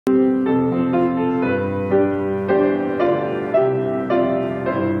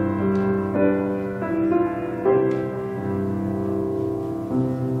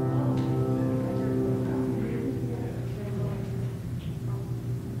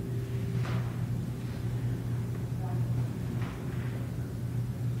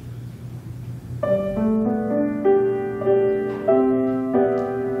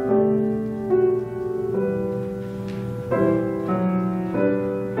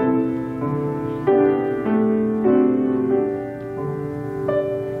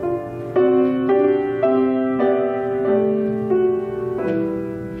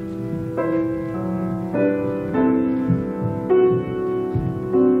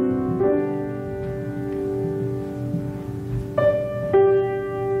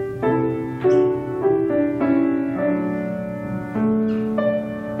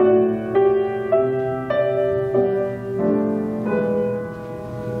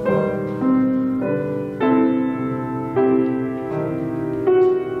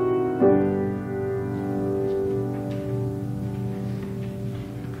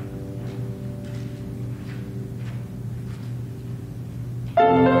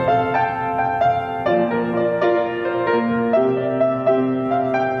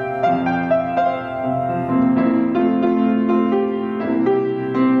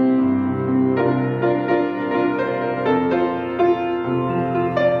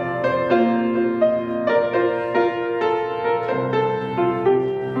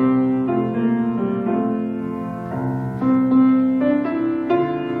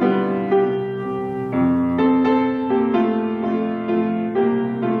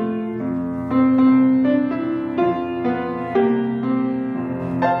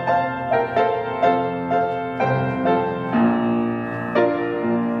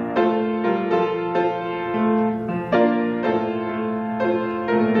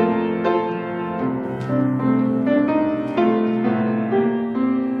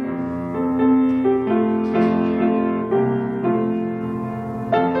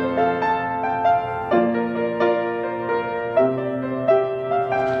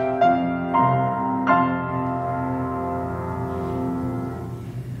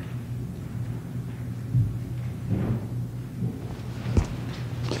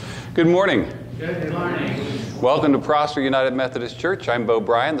Good morning. Good morning. Welcome to Prosser United Methodist Church. I'm Bo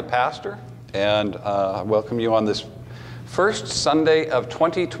Bryan, the pastor, and I welcome you on this first Sunday of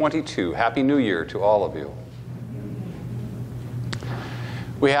 2022. Happy New Year to all of you.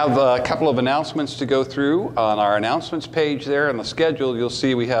 We have a couple of announcements to go through. On our announcements page there on the schedule, you'll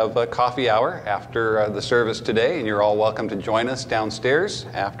see we have a coffee hour after the service today, and you're all welcome to join us downstairs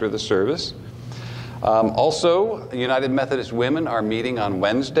after the service. Also, United Methodist Women are meeting on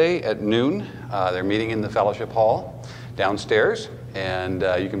Wednesday at noon. They're meeting in the fellowship hall downstairs, and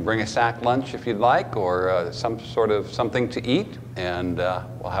you can bring a sack lunch if you'd like, or some sort of something to eat, and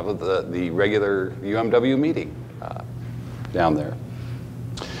we'll have the regular UMW meeting down there.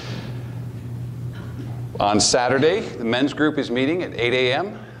 On Saturday, the men's group is meeting at 8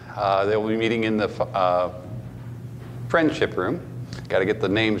 a.m. They will be meeting in the friendship room. Got to get the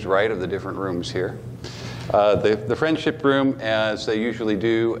names right of the different rooms here. The friendship room, as they usually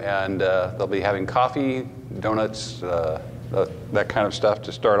do, and they'll be having coffee, donuts, that kind of stuff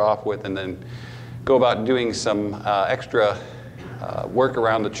to start off with, and then go about doing some extra work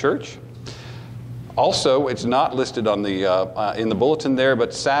around the church. Also, it's not listed on the in the bulletin there,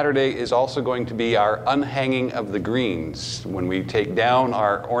 but Saturday is also going to be our unhanging of the greens, when we take down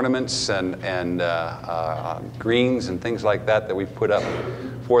our ornaments and greens and things like that we've put up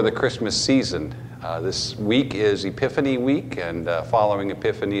for the Christmas season. This week is Epiphany week, and following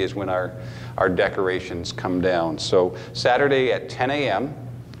Epiphany is when our decorations come down. So Saturday at 10 a.m.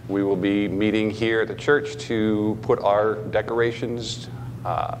 we will be meeting here at the church to put our decorations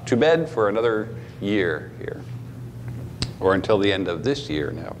to bed for another year here, or until the end of this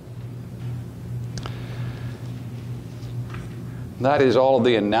year now. That is all of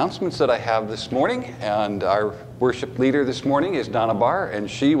the announcements that I have this morning, and our worship leader this morning is Donna Barr, and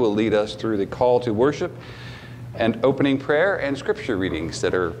she will lead us through the call to worship and opening prayer and scripture readings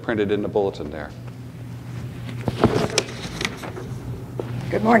that are printed in the bulletin there.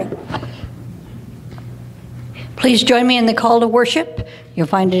 Good morning. Please join me in the call to worship. You'll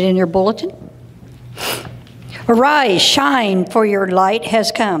find it in your bulletin. Arise, shine, for your light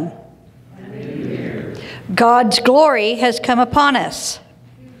has come. God's glory has come upon us.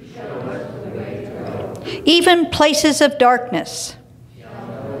 Even places of darkness.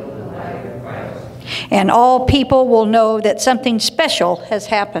 And all people will know that something special has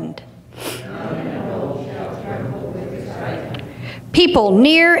happened. People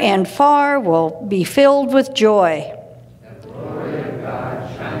near and far will be filled with joy.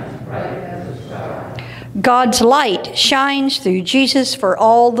 God's light shines through Jesus for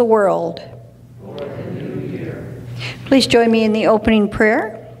all the world. Please join me in the opening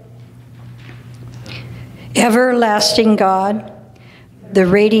prayer. Everlasting God, the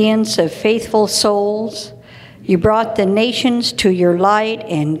radiance of faithful souls, you brought the nations to your light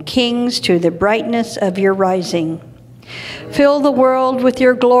and kings to the brightness of your rising. Fill the world with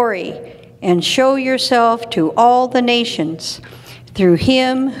your glory and show yourself to all the nations through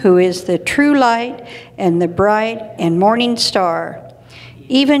him who is the true light and the bright and morning star,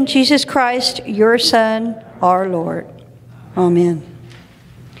 even Jesus Christ, your Son, our Lord. Amen.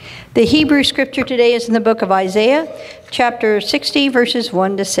 The Hebrew scripture today is in the book of Isaiah, chapter 60, verses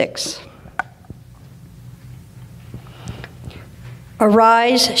 1 to 6.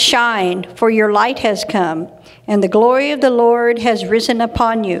 Arise, shine, for your light has come, and the glory of the Lord has risen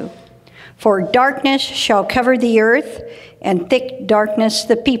upon you. For darkness shall cover the earth, and thick darkness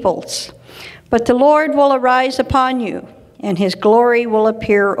the peoples. But the Lord will arise upon you, and his glory will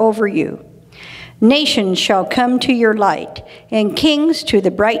appear over you. Nations shall come to your light, and kings to the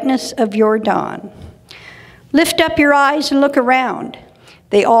brightness of your dawn. Lift up your eyes and look around.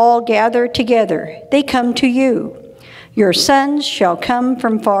 They all gather together. They come to you. Your sons shall come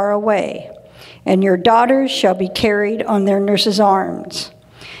from far away, and your daughters shall be carried on their nurses' arms.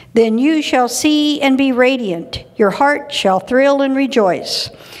 Then you shall see and be radiant. Your heart shall thrill and rejoice,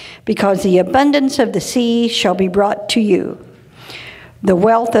 because the abundance of the sea shall be brought to you. The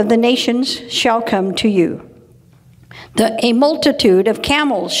wealth of the nations shall come to you. A multitude of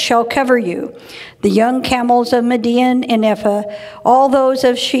camels shall cover you. The young camels of Midian and Ephah, all those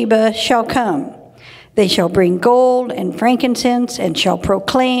of Sheba shall come. They shall bring gold and frankincense and shall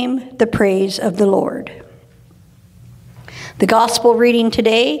proclaim the praise of the Lord. The gospel reading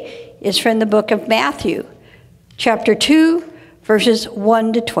today is from the book of Matthew, chapter 2, verses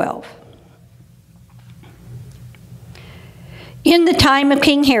 1 to 12. In the time of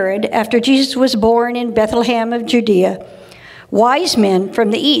King Herod, after Jesus was born in Bethlehem of Judea, wise men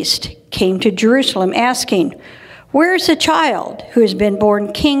from the east came to Jerusalem asking, "Where is the child who has been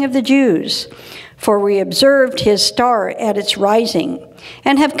born King of the Jews? for we observed his star at its rising,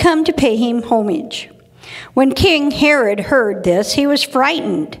 and have come to pay him homage." When King Herod heard this, he was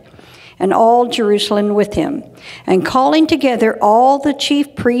frightened, and all Jerusalem with him. And calling together all the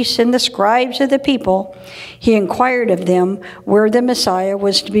chief priests and the scribes of the people, he inquired of them where the Messiah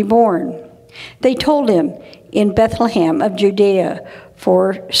was to be born. They told him, "In Bethlehem of Judea,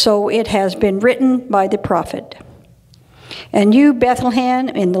 for so it has been written by the prophet. And you, Bethlehem,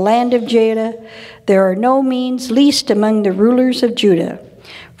 in the land of Judah, there are no means least among the rulers of Judah.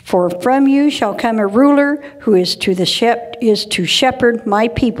 For from you shall come a ruler who is to shepherd my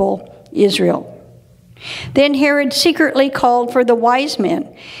people, Israel." Then Herod secretly called for the wise men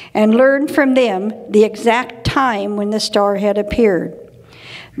and learned from them the exact time when the star had appeared.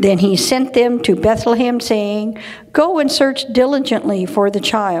 Then he sent them to Bethlehem, saying, "Go and search diligently for the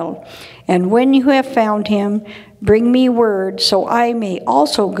child, and when you have found him, bring me word so I may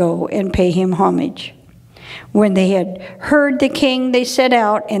also go and pay him homage." When they had heard the king, they set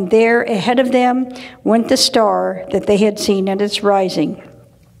out, and there ahead of them went the star that they had seen at its rising,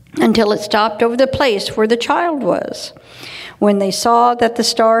 until it stopped over the place where the child was. When they saw that the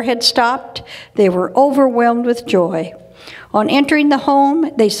star had stopped, they were overwhelmed with joy. On entering the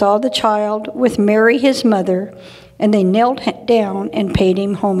home, they saw the child with Mary his mother, and they knelt down and paid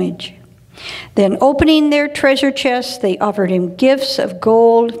him homage. Then, opening their treasure chests, they offered him gifts of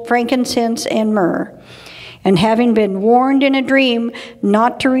gold, frankincense, and myrrh. And having been warned in a dream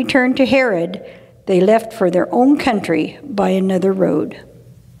not to return to Herod, they left for their own country by another road.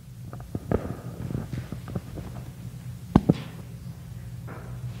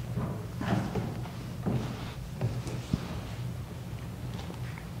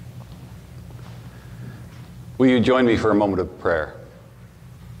 Will you join me for a moment of prayer?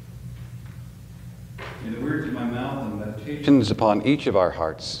 May the words of my mouth and meditations upon each of our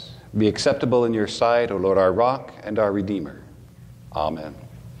hearts be acceptable in your sight, O Lord, our rock and our Redeemer. Amen.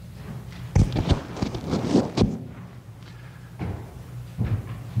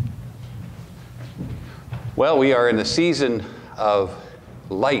 Well, we are in a season of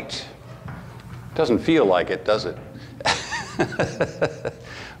light. Doesn't feel like it, does it?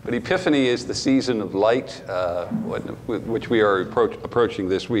 But Epiphany is the season of light, which we are approaching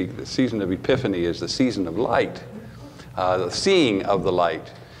this week. The season of Epiphany is the season of light, the seeing of the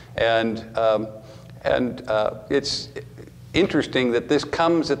light. And it's interesting that this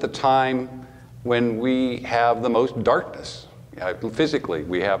comes at the time when we have the most darkness. Physically,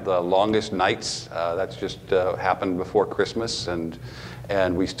 we have the longest nights. That's just happened before Christmas,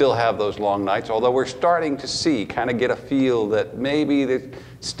 and we still have those long nights, although we're starting to kind of get a feel that maybe they're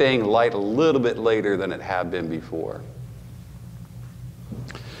staying light a little bit later than it had been before.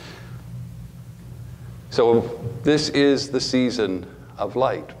 So this is the season of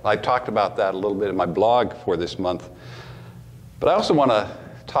light. I talked about that a little bit in my blog for this month, but I also want to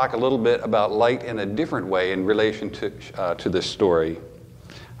talk a little bit about light in a different way in relation to this story.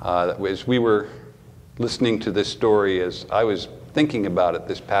 As we were listening to this story, as I was thinking about it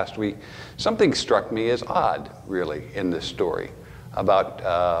this past week, something struck me as odd, really, in this story about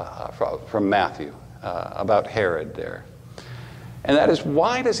from Matthew about Herod there. And that is,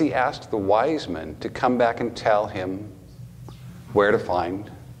 why does he ask the wise men to come back and tell him where to find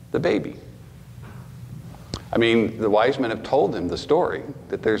the baby? I mean, the wise men have told him the story,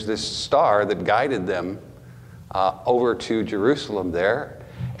 that there's this star that guided them over to Jerusalem there.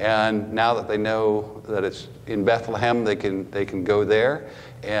 And now that they know that it's in Bethlehem, they can go there.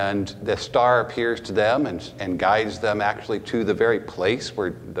 And the star appears to them and guides them actually to the very place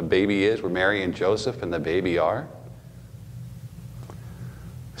where the baby is, where Mary and Joseph and the baby are.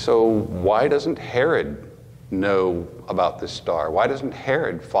 So why doesn't Herod know about this star? Why doesn't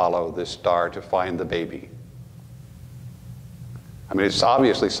Herod follow this star to find the baby? I mean, it's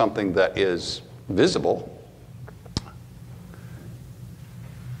obviously something that is visible.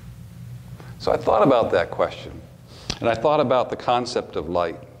 So I thought about that question, and I thought about the concept of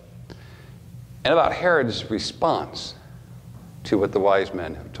light, and about Herod's response to what the wise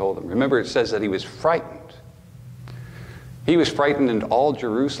men have told him. Remember, it says that he was frightened. He was frightened, and all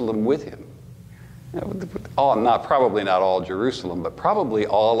Jerusalem with him. Probably not all Jerusalem, but probably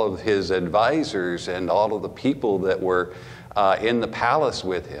all of his advisors and all of the people that were in the palace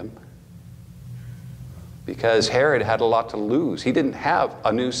with him, because Herod had a lot to lose. He didn't have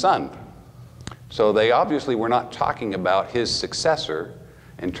a new son. So they obviously were not talking about his successor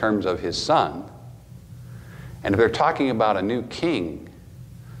in terms of his son. And if they're talking about a new king,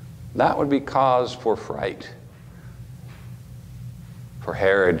 that would be cause for fright for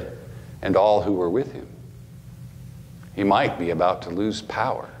Herod and all who were with him. He might be about to lose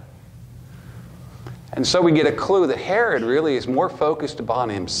power. And so we get a clue that Herod really is more focused upon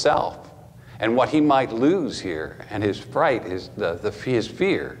himself and what he might lose here, and his fright is his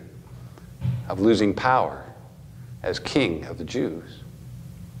fear of losing power as king of the Jews.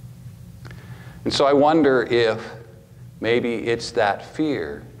 And so I wonder if maybe it's that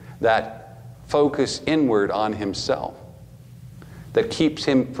fear, that focus inward on himself, that keeps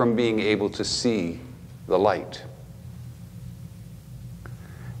him from being able to see the light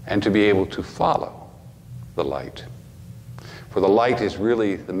and to be able to follow the light. For the light is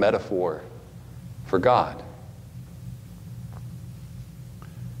really the metaphor for God.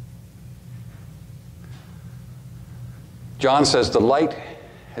 John says the light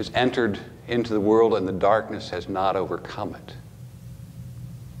has entered into the world and the darkness has not overcome it.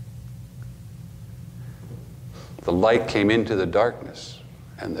 The light came into the darkness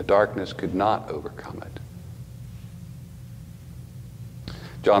and the darkness could not overcome it.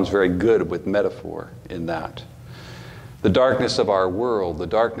 John's very good with metaphor in that. The darkness of our world, the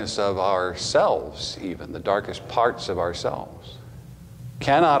darkness of ourselves even, the darkest parts of ourselves,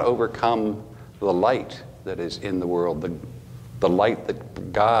 cannot overcome the light that is in the world, the light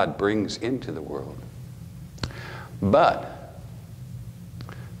that God brings into the world. But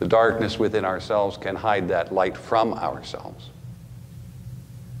the darkness within ourselves can hide that light from ourselves.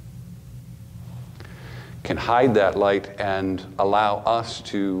 Can hide that light and allow us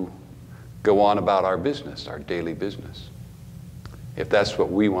to go on about our business, our daily business. If that's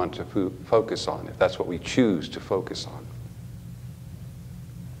what we want to focus on, if that's what we choose to focus on.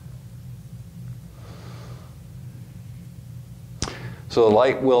 So the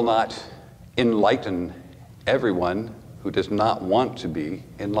light will not enlighten everyone who does not want to be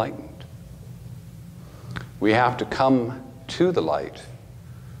enlightened. We have to come to the light.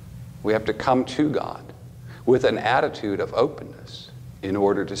 We have to come to God with an attitude of openness in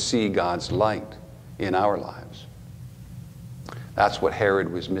order to see God's light in our lives. That's what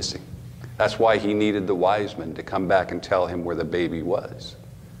Herod was missing. That's why he needed the wise men to come back and tell him where the baby was.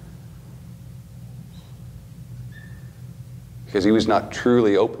 Because he was not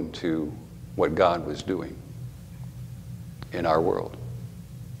truly open to what God was doing in our world.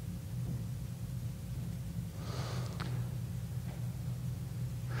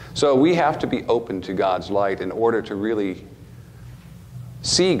 So we have to be open to God's light in order to really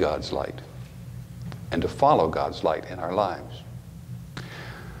see God's light and to follow God's light in our lives.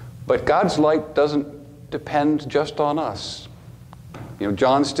 But God's light doesn't depend just on us. You know,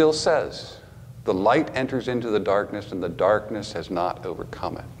 John still says, the light enters into the darkness and the darkness has not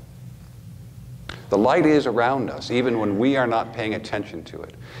overcome it. The light is around us, even when we are not paying attention to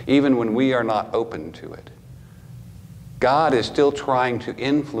it, even when we are not open to it. God is still trying to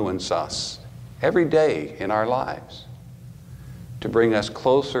influence us every day in our lives to bring us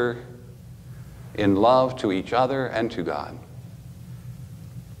closer in love to each other and to God.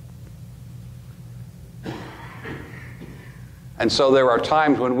 And so there are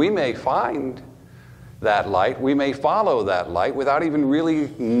times when we may find that light, we may follow that light without even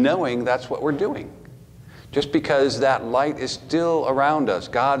really knowing that's what we're doing. Just because that light is still around us,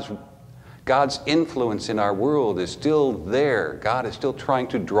 God's influence in our world is still there. God is still trying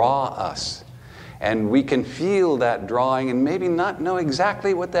to draw us. And we can feel that drawing and maybe not know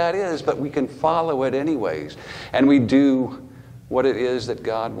exactly what that is, but we can follow it anyways. And we do what it is that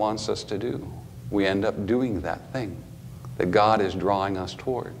God wants us to do. We end up doing that thing that God is drawing us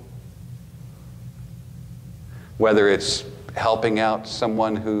toward. Whether it's helping out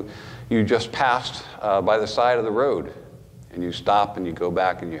someone who you just passed by the side of the road, and you stop and you go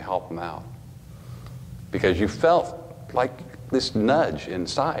back and you help them out because you felt like this nudge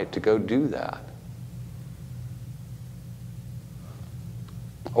inside to go do that.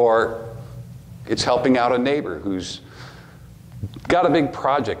 Or it's helping out a neighbor who's got a big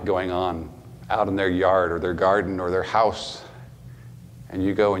project going on out in their yard or their garden or their house, and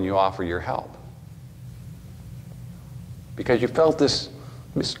you go and you offer your help because you felt this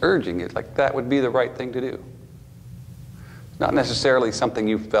urging, it like that would be the right thing to do. Not necessarily something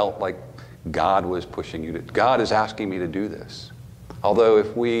you felt like God was pushing you to. God is asking me to do this. Although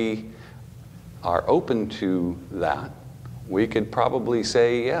if we are open to that, we could probably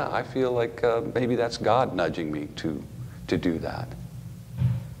say, yeah, I feel like maybe that's God nudging me to do that.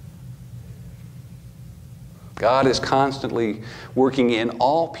 God is constantly working in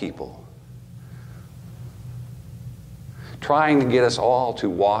all people, trying to get us all to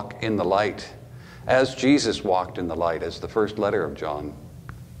walk in the light as Jesus walked in the light, as the first letter of John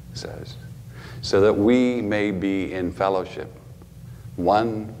says, so that we may be in fellowship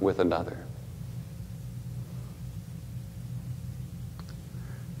one with another,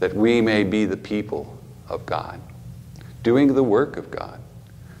 that we may be the people of God, doing the work of God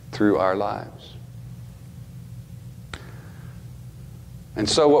through our lives. And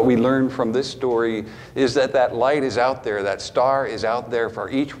so what we learn from this story is that that light is out there, that star is out there for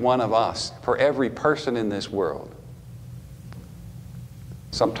each one of us, for every person in this world.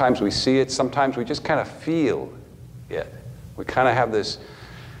 Sometimes we see it, sometimes we just kind of feel it. We kind of have this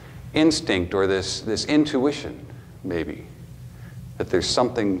instinct or this intuition, maybe, that there's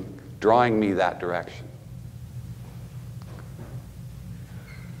something drawing me that direction.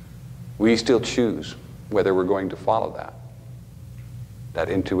 We still choose whether we're going to follow that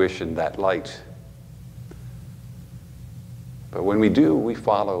intuition, that light. But when we do, we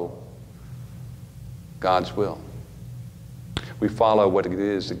follow God's will. We follow what it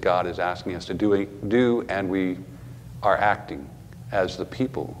is that God is asking us to do, and we are acting as the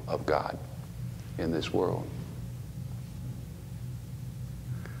people of God in this world.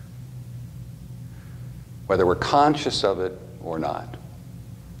 Whether we're conscious of it or not.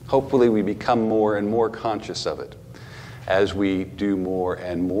 Hopefully we become more and more conscious of it as we do more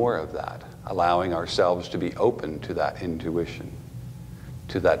and more of that, allowing ourselves to be open to that intuition,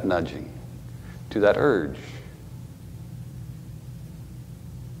 to that nudging, to that urge.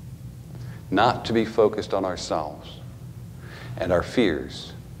 Not to be focused on ourselves and our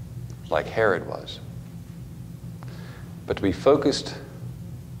fears like Herod was, but to be focused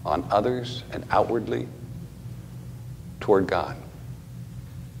on others and outwardly toward God.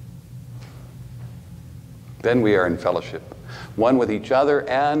 Then we are in fellowship, one with each other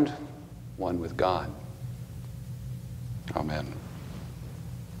and one with God. Amen.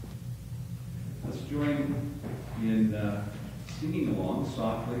 Let's join in singing along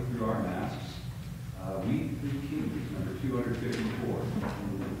softly through our masks. We Three Kings, number 254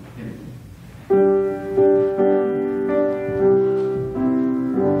 in the hymn.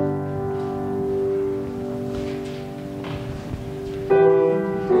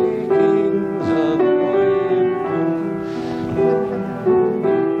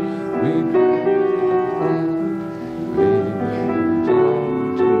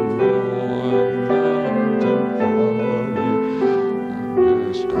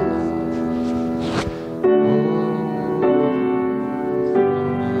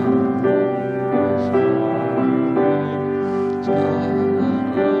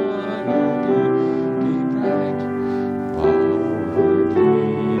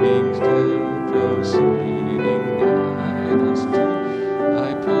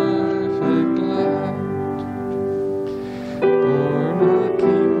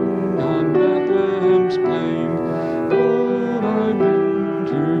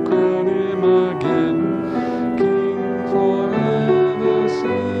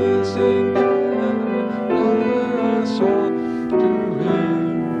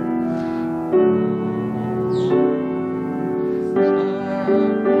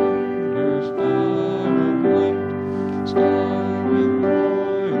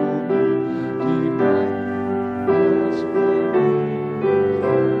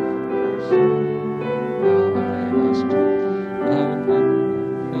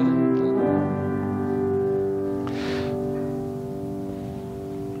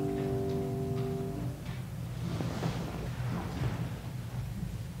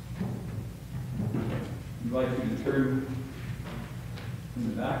 I'd like you to turn in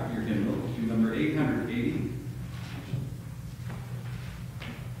the back of your hymnal to number 880.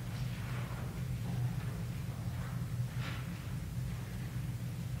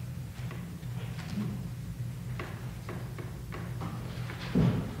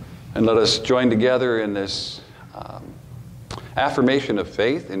 And let us join together in this affirmation of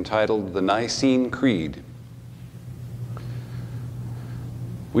faith entitled the Nicene Creed.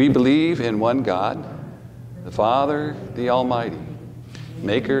 We believe in one God, the Father, the Almighty,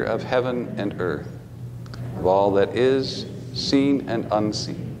 maker of heaven and earth, of all that is seen and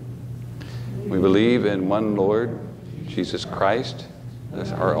unseen. We believe in one Lord, Jesus Christ,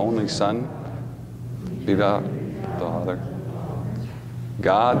 our only Son, begotten Father,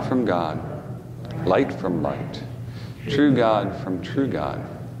 God from God, light from light, true God from true God,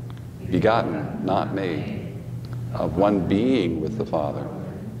 begotten, not made, of one being with the Father.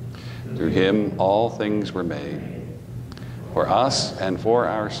 Through him all things were made. For us and for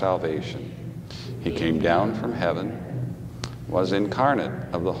our salvation, he came down from heaven, was incarnate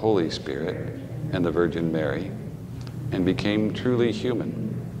of the Holy Spirit and the Virgin Mary, and became truly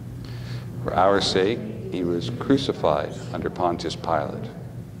human. For our sake, he was crucified under Pontius Pilate.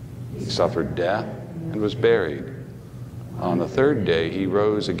 He suffered death and was buried. On the third day, he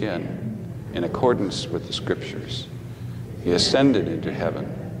rose again in accordance with the Scriptures. He ascended into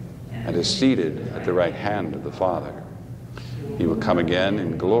heaven and is seated at the right hand of the Father. He will come again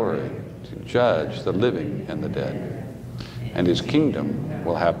in glory to judge the living and the dead, and his kingdom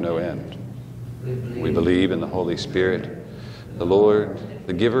will have no end. We believe in the Holy Spirit, the Lord,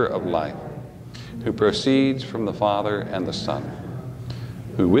 the giver of life, who proceeds from the Father and the Son,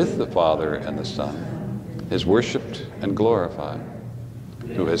 who with the Father and the Son is worshipped and glorified,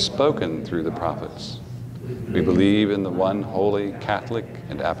 who has spoken through the prophets. We believe in the one holy Catholic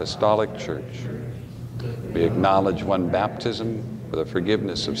and Apostolic Church. We acknowledge one baptism for the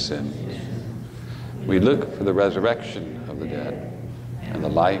forgiveness of sins. We look for the resurrection of the dead and the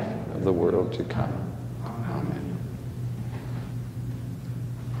life of the world to come. Amen.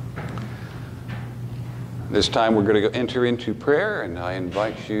 This time we're going to enter into prayer, and I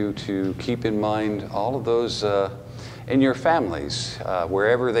invite you to keep in mind all of those in your families,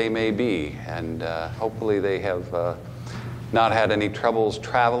 wherever they may be, and hopefully they have not had any troubles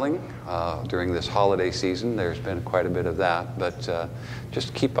traveling during this holiday season. There's been quite a bit of that, but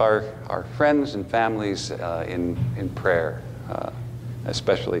just keep our friends and families in prayer,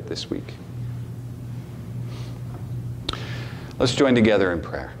 especially this week. Let's join together in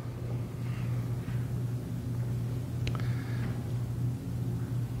prayer.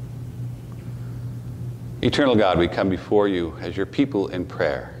 Eternal God, we come before you as your people in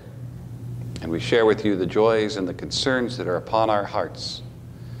prayer, and we share with you the joys and the concerns that are upon our hearts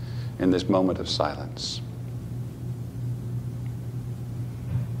in this moment of silence.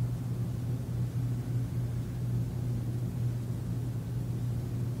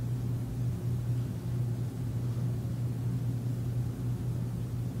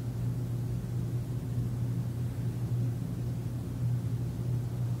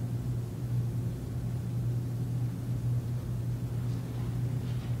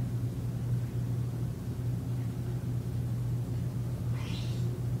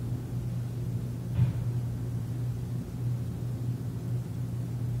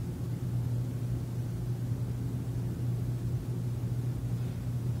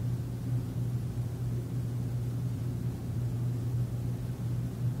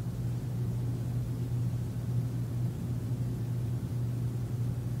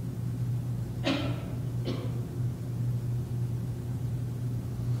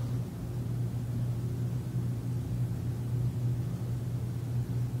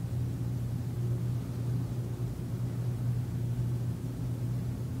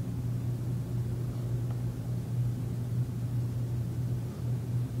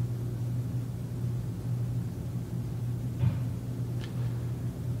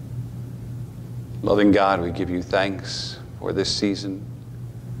 Loving God, we give you thanks for this season,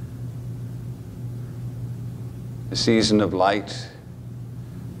 the season of light,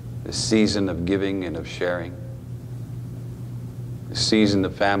 the season of giving and of sharing, the season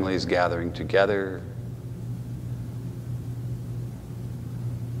of families gathering together,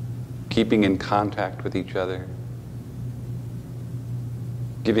 keeping in contact with each other,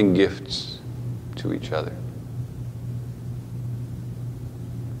 giving gifts to each other.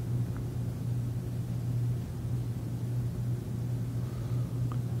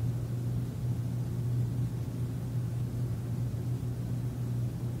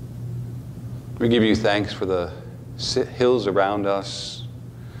 We give you thanks for the hills around us,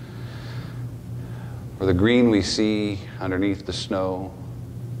 for the green we see underneath the snow,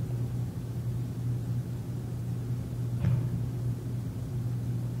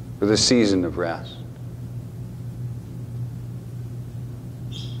 for the season of rest.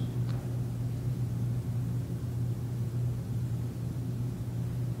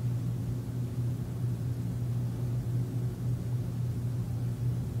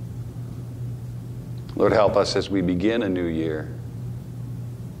 Lord, help us as we begin a new year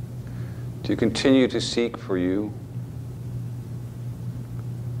to continue to seek for you,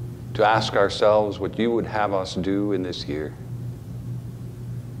 to ask ourselves what you would have us do in this year.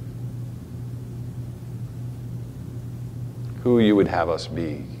 Who you would have us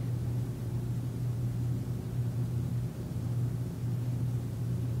be.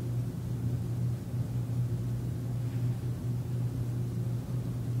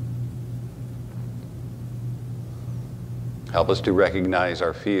 Help us to recognize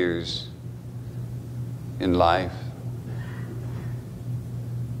our fears in life,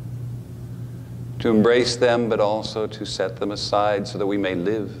 to embrace them, but also to set them aside so that we may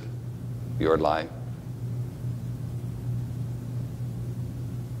live your life.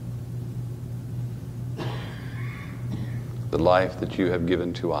 The life that you have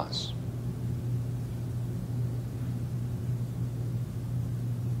given to us.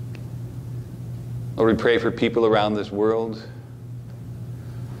 Lord, we pray for people around this world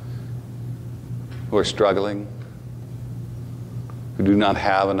who are struggling, who do not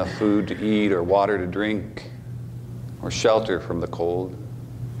have enough food to eat or water to drink or shelter from the cold.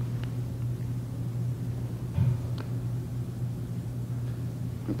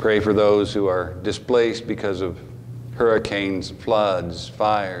 We pray for those who are displaced because of hurricanes, floods,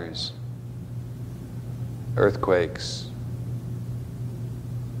 fires, earthquakes,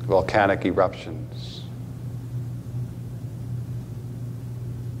 volcanic eruptions.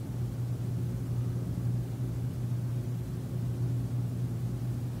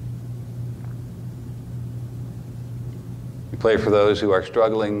 We pray for those who are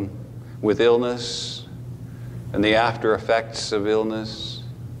struggling with illness and the after effects of illness.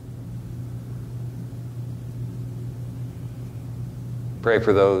 Pray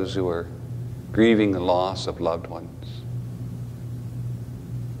for those who are grieving the loss of loved ones.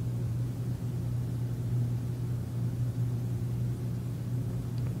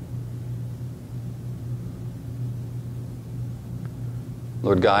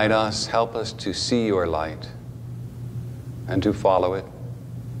 Lord, guide us, help us to see your light and to follow it.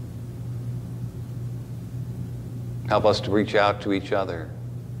 Help us to reach out to each other,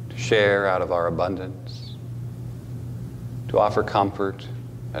 to share out of our abundance, to offer comfort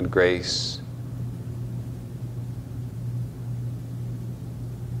and grace.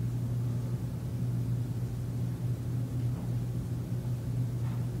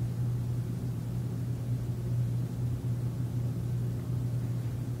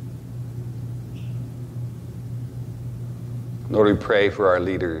 Lord, we pray for our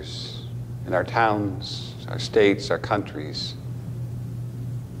leaders in our towns, our states, our countries.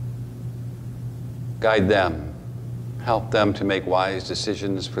 Guide them. Help them to make wise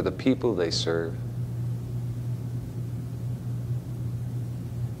decisions for the people they serve.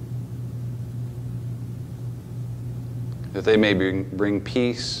 That they may bring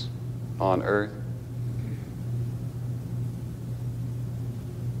peace on earth.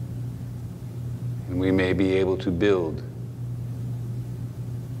 And we may be able to build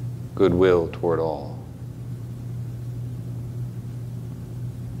goodwill toward all.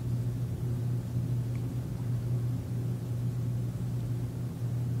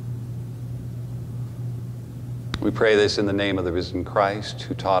 We pray this in the name of the risen Christ,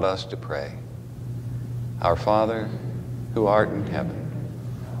 who taught us to pray. Our Father, who art in heaven,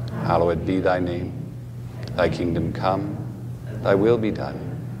 hallowed be thy name. Thy kingdom come, thy will be done,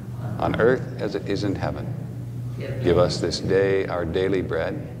 on earth as it is in heaven. Give us this day our daily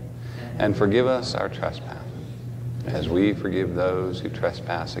bread, and forgive us our trespasses, as we forgive those who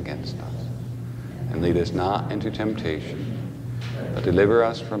trespass against us. And lead us not into temptation, but deliver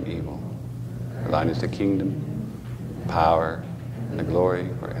us from evil. For thine is the kingdom, the power, and the glory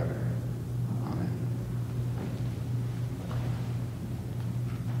forever. Amen.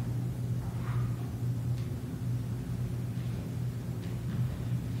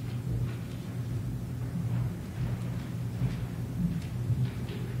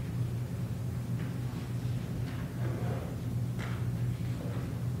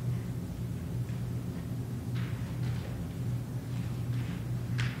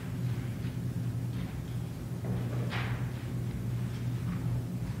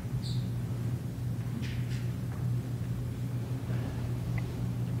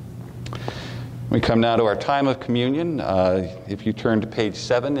 We come now to our time of communion. If you turn to page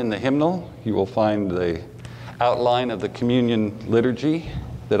 7 in the hymnal, you will find the outline of the communion liturgy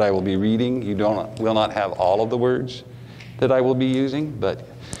that I will be reading. You will not have all of the words that I will be using, but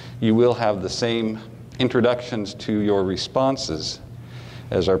you will have the same introductions to your responses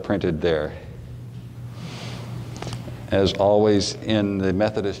as are printed there. As always in the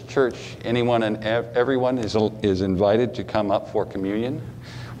Methodist Church, anyone and everyone is invited to come up for communion.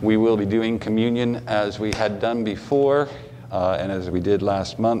 We will be doing communion as we had done before and as we did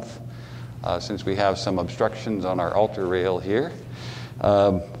last month, since we have some obstructions on our altar rail here,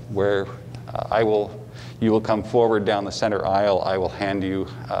 where you will come forward down the center aisle. I will hand you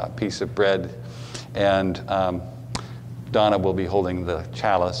a piece of bread, and Donna will be holding the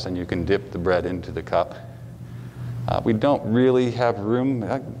chalice, and you can dip the bread into the cup. We don't really have room.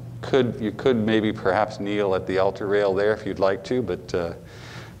 You could maybe perhaps kneel at the altar rail there if you'd like to, but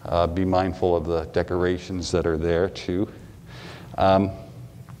be mindful of the decorations that are there too.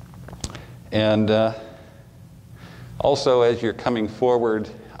 Also, as you're coming forward,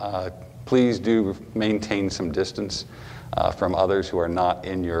 please do maintain some distance from others who are not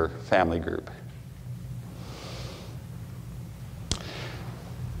in your family group.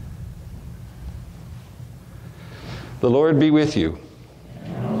 The Lord be with you.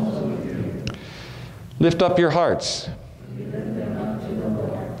 And also with you. Lift up your hearts. We lift them up to the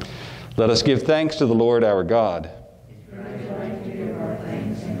Lord. Let us give thanks to the Lord our God.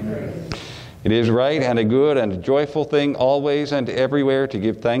 It is right and a good and a joyful thing always and everywhere to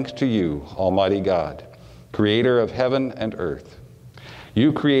give thanks to you, Almighty God, Creator of heaven and earth.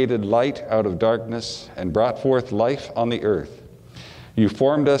 You created light out of darkness and brought forth life on the earth. You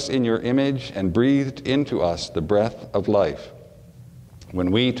formed us in your image and breathed into us the breath of life.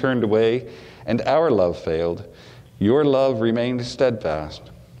 When we turned away and our love failed, your love remained steadfast.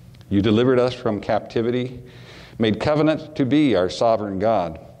 You delivered us from captivity, made covenant to be our sovereign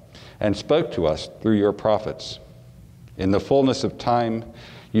God, and spoke to us through your prophets. In the fullness of time,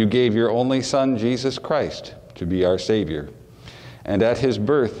 you gave your only Son, Jesus Christ, to be our Savior. And at his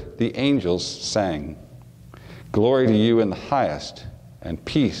birth, the angels sang, "Glory to you in the highest, and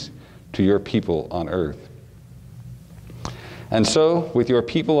peace to your people on earth." And so, with your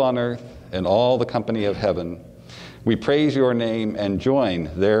people on earth and all the company of heaven, we praise your name and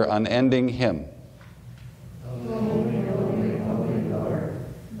join their unending hymn. Holy, holy, holy Lord,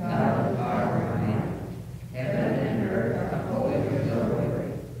 God of power and might, heaven and earth are full of your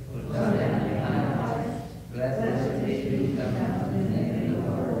glory. Hosanna in the highest. Blessed is he who comes in the name of the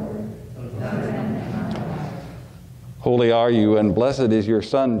Lord. Hosanna in the highest. Holy are you, and blessed is your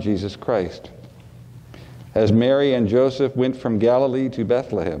Son, Jesus Christ. As Mary and Joseph went from Galilee to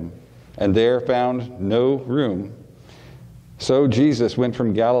Bethlehem, and there found no room, so Jesus went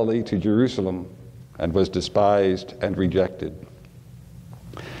from Galilee to Jerusalem and was despised and rejected.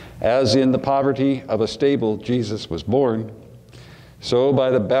 As in the poverty of a stable Jesus was born, so by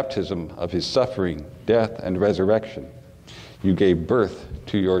the baptism of his suffering, death, and resurrection, you gave birth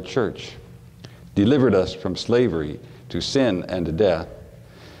to your church, delivered us from slavery to sin and death,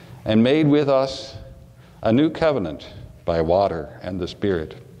 and made with us a new covenant by water and the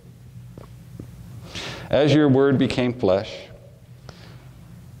Spirit. As your word became flesh,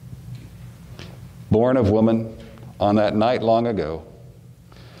 born of woman on that night long ago,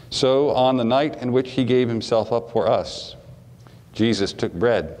 so on the night in which he gave himself up for us, Jesus took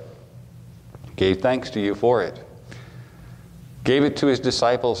bread, gave thanks to you for it, gave it to his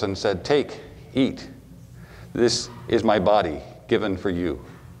disciples and said, "Take, eat. This is my body given for you.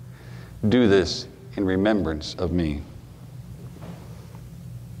 Do this in remembrance of me."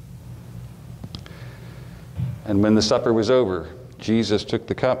 And when the supper was over, Jesus took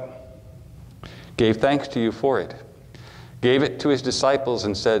the cup, gave thanks to you for it, gave it to his disciples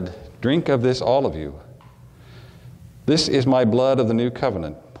and said, "Drink of this, all of you. This is my blood of the new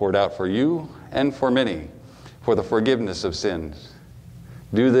covenant, poured out for you and for many, for the forgiveness of sins.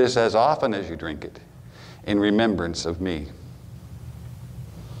 Do this as often as you drink it, in remembrance of me."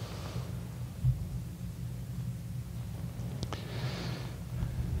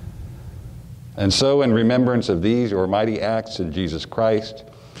 And so, in remembrance of these your mighty acts in Jesus Christ,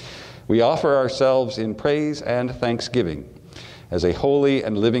 we offer ourselves in praise and thanksgiving as a holy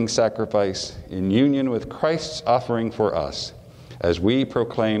and living sacrifice in union with Christ's offering for us, as we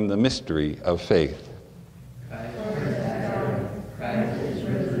proclaim the mystery of faith. Christ is risen. Christ is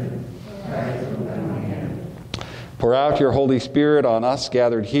risen. Christ will come again. Pour out your Holy Spirit on us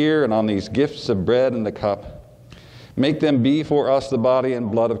gathered here and on these gifts of bread and the cup. Make them be for us the body and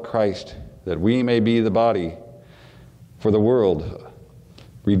blood of Christ, that we may be the body for the world,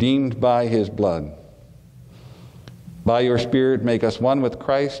 redeemed by his blood. By your Spirit, make us one with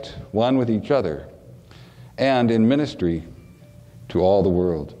Christ, one with each other, and in ministry to all the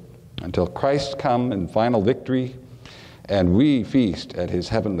world, until Christ come in final victory and we feast at his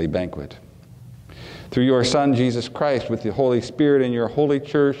heavenly banquet. Through your Son, Jesus Christ, with the Holy Spirit in your holy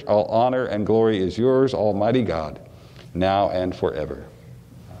church, all honor and glory is yours, Almighty God, now and forever.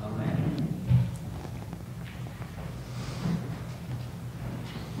 Amen.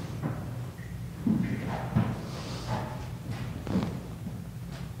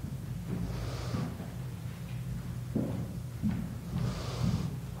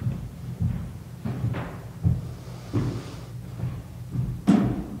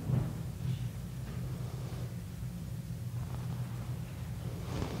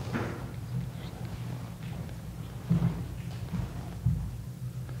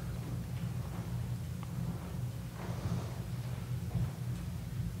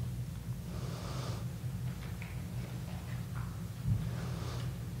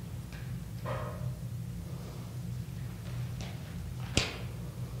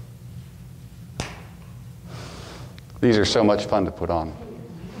 These are so much fun to put on.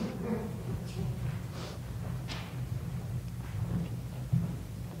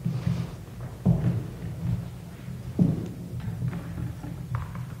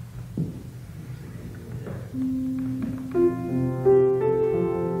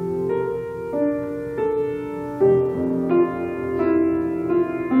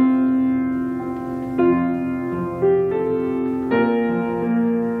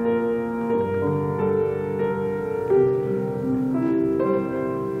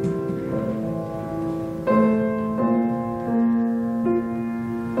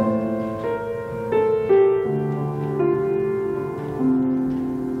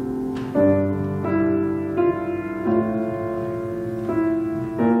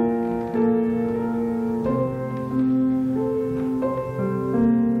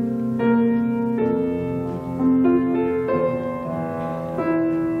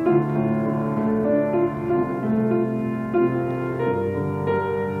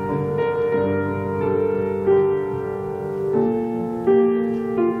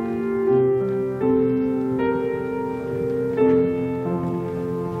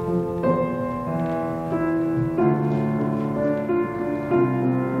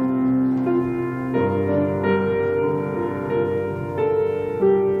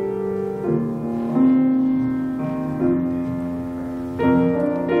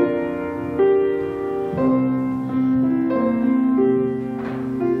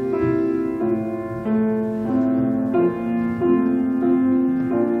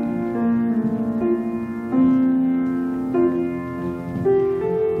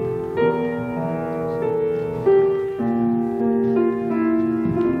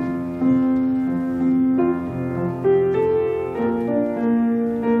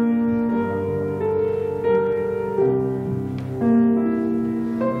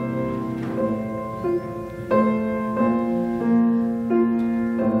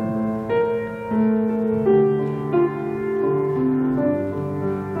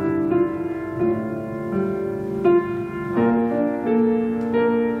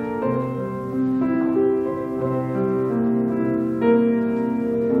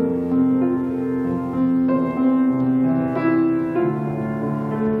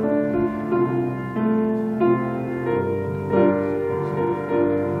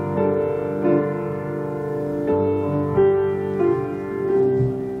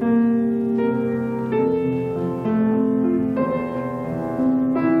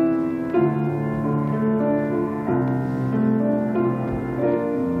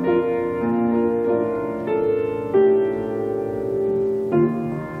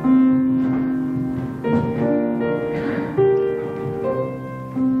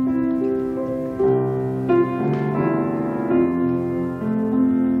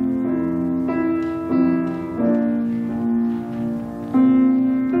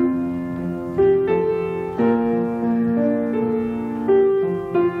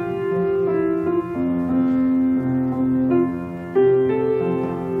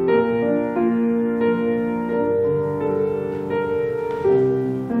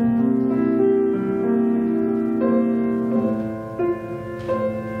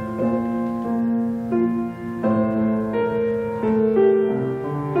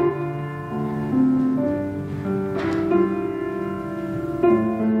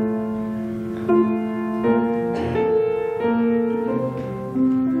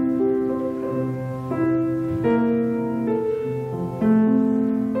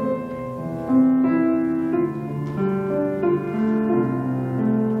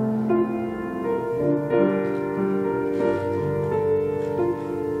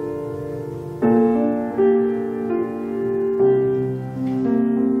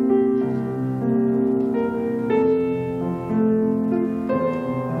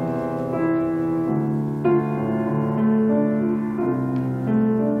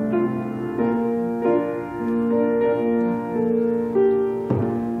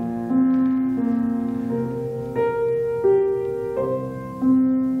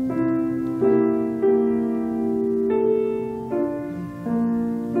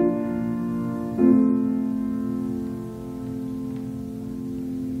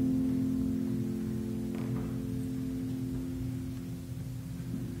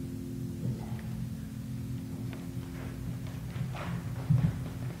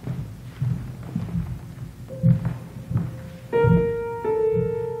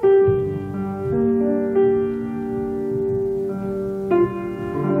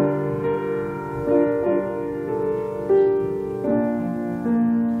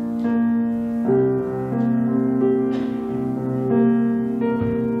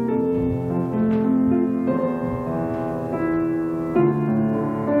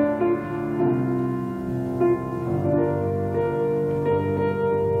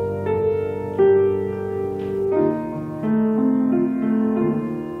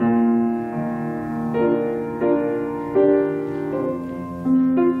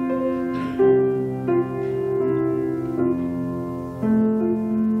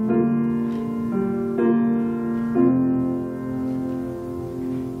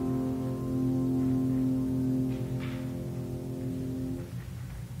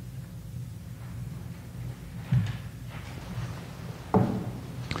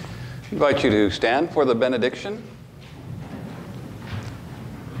 I invite you to stand for the benediction.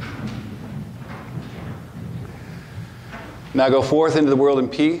 Now go forth into the world in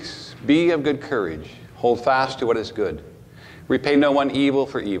peace. Be of good courage. Hold fast to what is good. Repay no one evil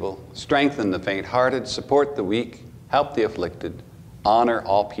for evil. Strengthen the faint-hearted. Support the weak. Help the afflicted. Honor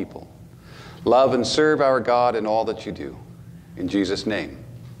all people. Love and serve our God in all that you do. In Jesus' name,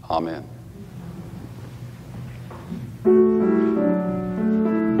 amen.